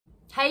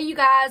Hey you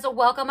guys,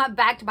 welcome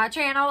back to my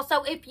channel.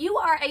 So if you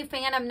are a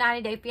fan of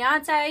 90 Day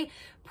Fiancé,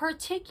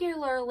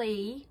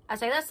 particularly, I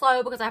say that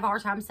slow because I have a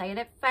hard time saying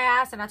it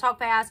fast and I talk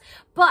fast,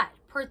 but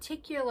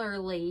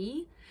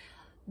particularly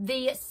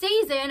the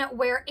season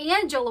where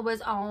Angela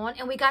was on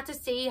and we got to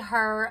see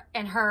her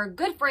and her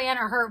good friend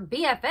or her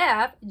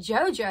BFF,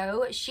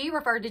 Jojo. She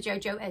referred to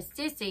Jojo as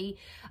Sissy.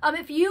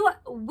 If you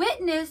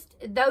witnessed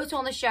those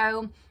on the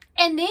show,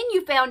 and then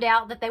you found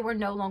out that they were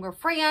no longer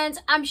friends,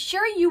 I'm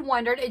sure you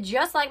wondered,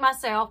 just like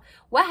myself,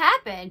 what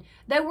happened?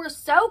 They were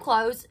so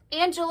close.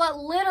 Angela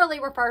literally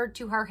referred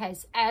to her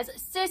as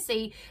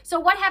Sissy. So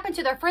what happened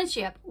to their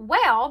friendship?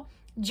 Well,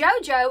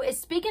 Jojo is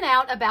speaking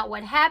out about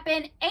what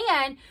happened,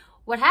 and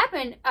what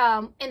happened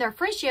in their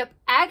friendship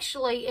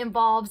actually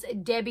involves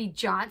Debbie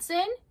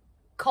Johnson,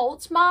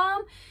 Colt's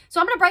mom.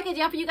 So I'm going to break it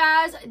down for you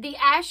guys. The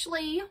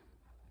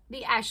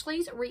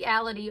Ashley's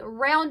Reality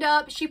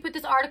Roundup. She put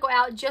this article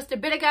out just a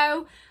bit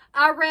ago.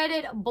 I read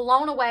it,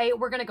 blown away.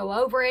 We're going to go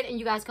over it, and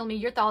you guys can leave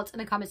me your thoughts in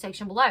the comment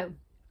section below.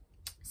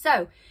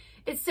 So,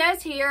 it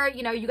says here,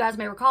 you know, you guys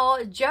may recall,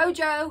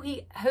 Jojo,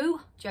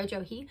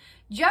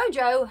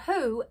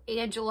 who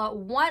Angela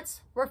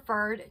once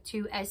referred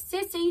to as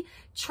Sissy,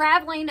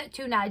 traveling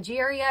to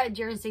Nigeria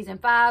during season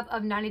 5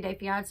 of 90 Day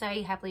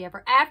Fiancé Happily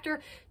Ever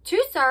After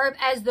to serve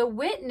as the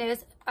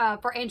witness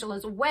for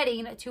Angela's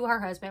wedding to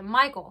her husband,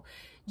 Michael.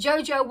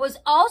 Jojo was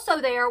also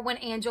there when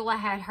Angela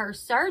had her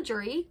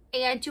surgery,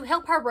 and to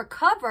help her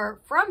recover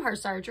from her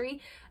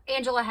surgery,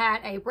 Angela had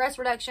a breast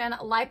reduction,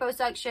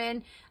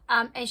 liposuction,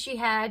 and she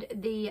had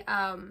the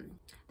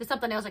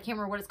something else. I can't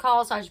remember what it's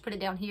called, so I just put it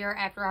down here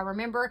after I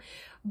remember.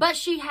 But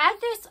she had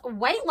this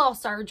weight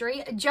loss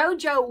surgery.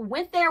 Jojo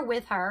went there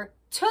with her,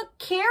 took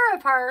care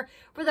of her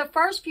for the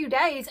first few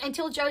days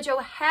until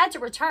Jojo had to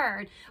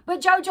return.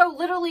 But Jojo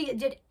literally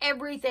did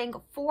everything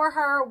for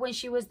her when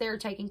she was there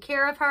taking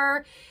care of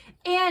her.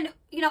 And,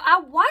 you know,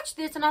 I watched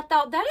this and I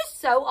thought, that is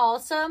so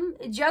awesome.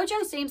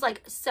 Jojo seems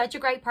like such a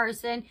great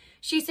person.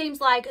 She seems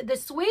like the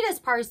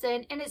sweetest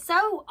person. And it's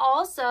so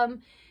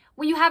awesome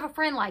when you have a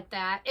friend like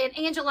that. And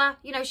Angela,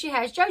 you know, she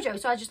has Jojo.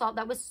 So I just thought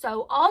that was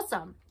so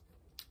awesome.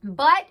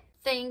 But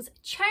things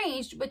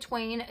changed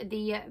between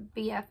the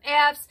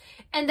BFFs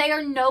and they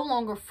are no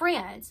longer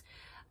friends.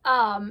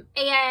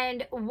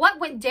 And what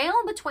went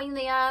down between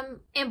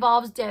them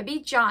involves Debbie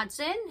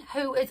Johnson,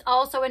 who is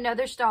also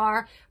another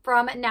star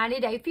from 90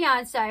 Day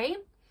Fiancé.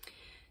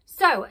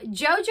 So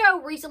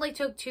Jojo recently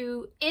took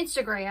to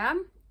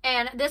Instagram,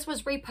 and this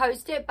was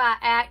reposted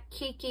by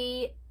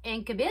 @Kiki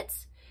and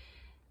Kibitz.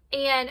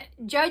 And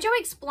Jojo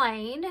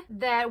explained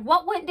that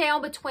what went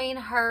down between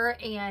her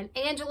and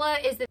Angela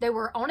is that they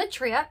were on a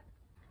trip.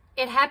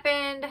 It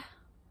happened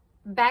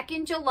back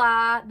in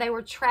July. They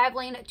were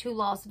traveling to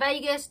Las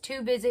Vegas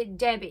to visit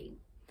Debbie.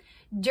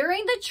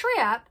 During the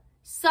trip,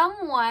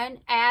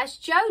 someone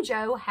asked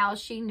Jojo how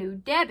she knew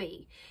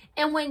Debbie.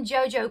 And when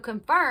Jojo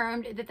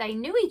confirmed that they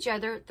knew each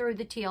other through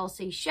the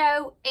TLC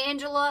show,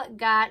 Angela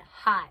got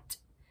hot.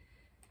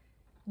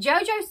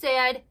 Jojo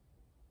said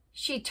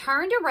she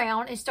turned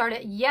around and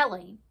started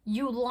yelling,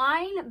 "You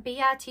lying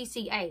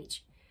bitch.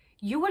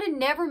 You would have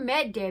never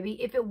met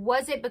Debbie if it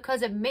wasn't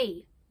because of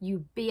me,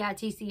 you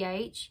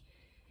bitch."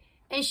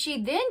 And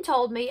she then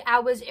told me I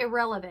was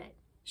irrelevant.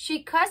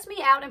 She cussed me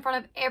out in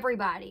front of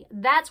everybody.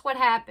 That's what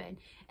happened.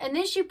 And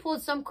then she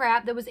pulled some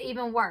crap that was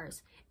even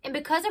worse. And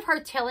because of her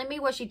telling me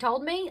what she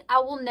told me, I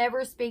will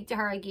never speak to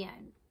her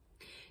again.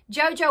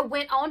 Jojo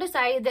went on to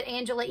say that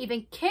Angela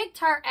even kicked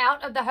her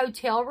out of the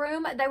hotel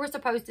room they were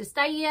supposed to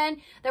stay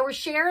in. They were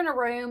sharing a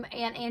room,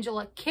 and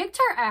Angela kicked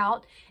her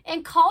out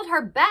and called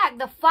her back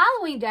the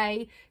following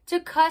day to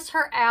cuss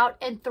her out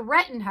and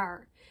threaten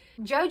her.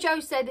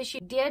 Jojo said that she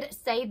did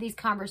save these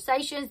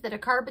conversations that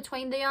occurred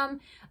between them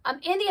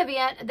in the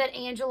event that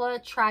Angela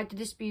tried to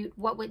dispute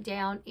what went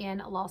down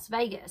in Las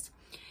Vegas.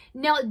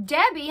 Now,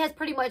 Debbie has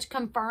pretty much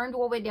confirmed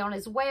what went down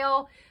as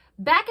well.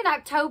 Back in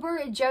October,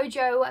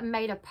 Jojo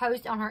made a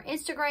post on her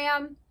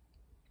Instagram,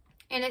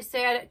 and it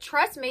said,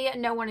 "Trust me,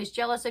 no one is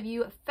jealous of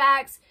you.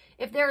 Facts.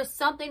 If there is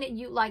something that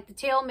you'd like to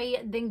tell me,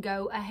 then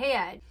go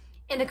ahead."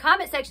 In the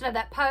comment section of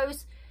that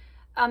post,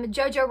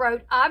 Jojo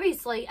wrote,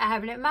 "Obviously, I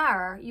have an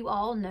admirer. You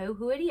all know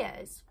who it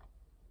is."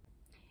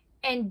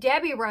 And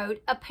Debbie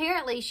wrote,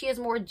 "Apparently, she is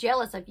more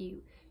jealous of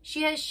you.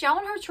 She has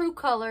shown her true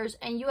colors,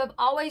 and you have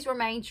always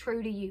remained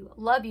true to you.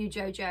 Love you,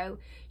 Jojo.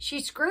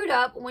 She screwed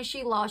up when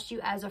she lost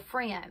you as a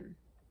friend."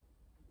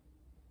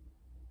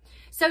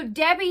 So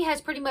Debbie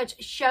has pretty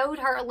much showed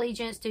her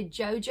allegiance to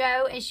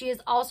Jojo, and she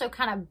has also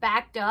kind of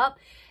backed up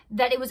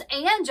that it was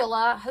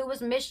Angela who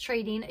was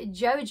mistreating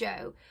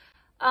Jojo.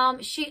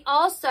 She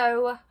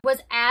also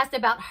was asked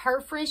about her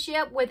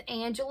friendship with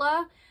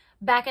Angela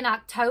back in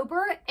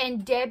October.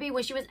 And Debbie,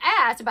 when she was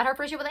asked about her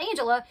friendship with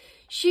Angela,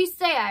 she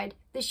said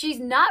that she's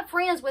not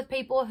friends with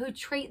people who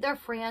treat their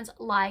friends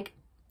like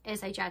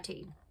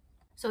SHIT.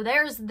 So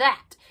there's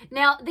that.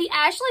 Now, the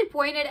Ashley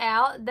pointed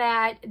out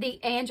that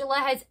the Angela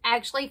has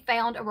actually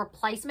found a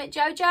replacement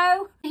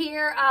JoJo.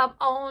 Here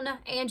on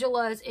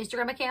Angela's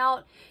Instagram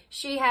account,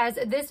 she has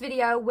this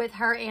video with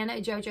her and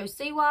JoJo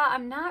Siwa.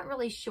 I'm not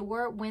really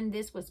sure when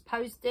this was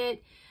posted,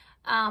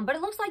 but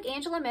it looks like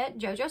Angela met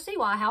JoJo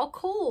Siwa. How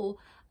cool.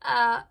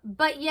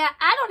 But yeah,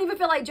 I don't even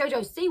feel like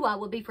JoJo Siwa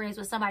would be friends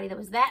with somebody that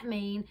was that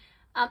mean.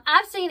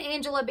 I've seen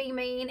Angela be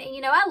mean, and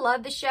you know, I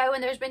love the show,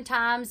 and there's been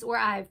times where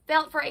I've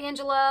felt for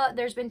Angela.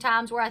 There's been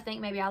times where I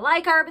think maybe I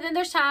like her, but then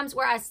there's times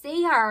where I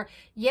see her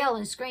yell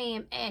and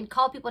scream and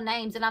call people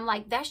names, and I'm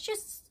like, that's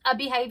just a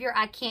behavior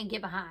I can't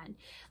get behind.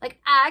 Like,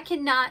 I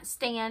cannot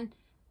stand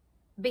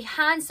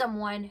behind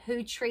someone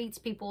who treats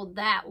people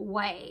that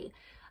way.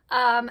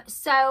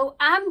 So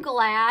I'm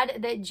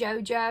glad that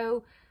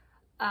JoJo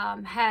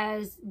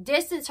has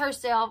distanced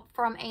herself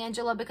from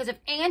Angela, because if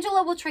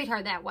Angela will treat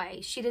her that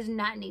way, she does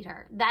not need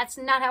her. That's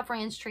not how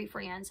friends treat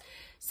friends.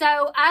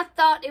 So I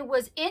thought it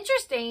was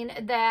interesting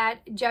that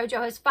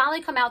JoJo has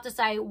finally come out to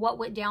say what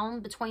went down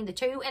between the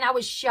two, and I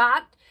was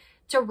shocked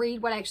to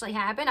read what actually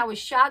happened. I was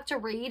shocked to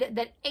read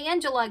that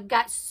Angela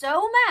got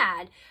so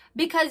mad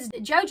because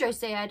JoJo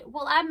said,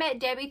 well, I met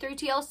Debbie through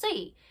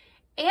TLC.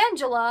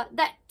 Angela,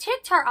 that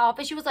ticked her off,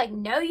 and she was like,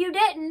 no, you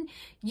didn't.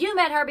 You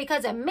met her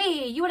because of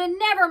me. You would have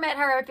never met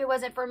her if it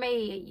wasn't for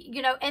me, you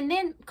know, and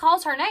then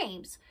calls her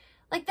names.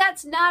 Like,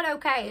 that's not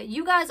okay.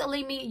 You guys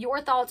leave me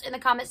your thoughts in the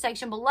comment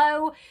section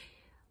below.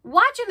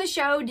 Watching the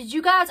show, did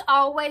you guys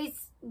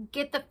always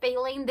get the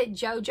feeling that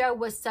JoJo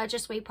was such a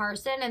sweet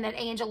person and that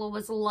Angela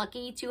was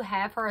lucky to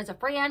have her as a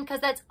friend? Because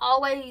that's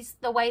always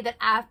the way that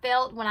I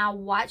felt when I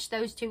watched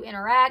those two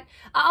interact.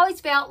 I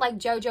always felt like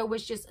JoJo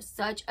was just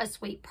such a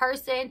sweet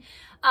person.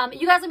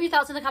 You guys leave me your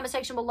thoughts in the comment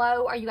section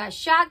below. Are you guys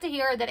shocked to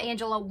hear that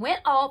Angela went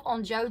off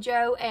on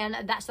JoJo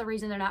and that's the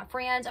reason they're not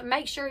friends?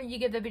 Make sure you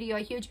give the video a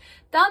huge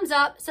thumbs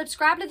up.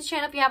 Subscribe to the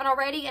channel if you haven't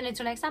already. And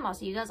until next time, I'll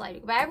see you guys later.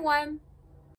 Bye, everyone.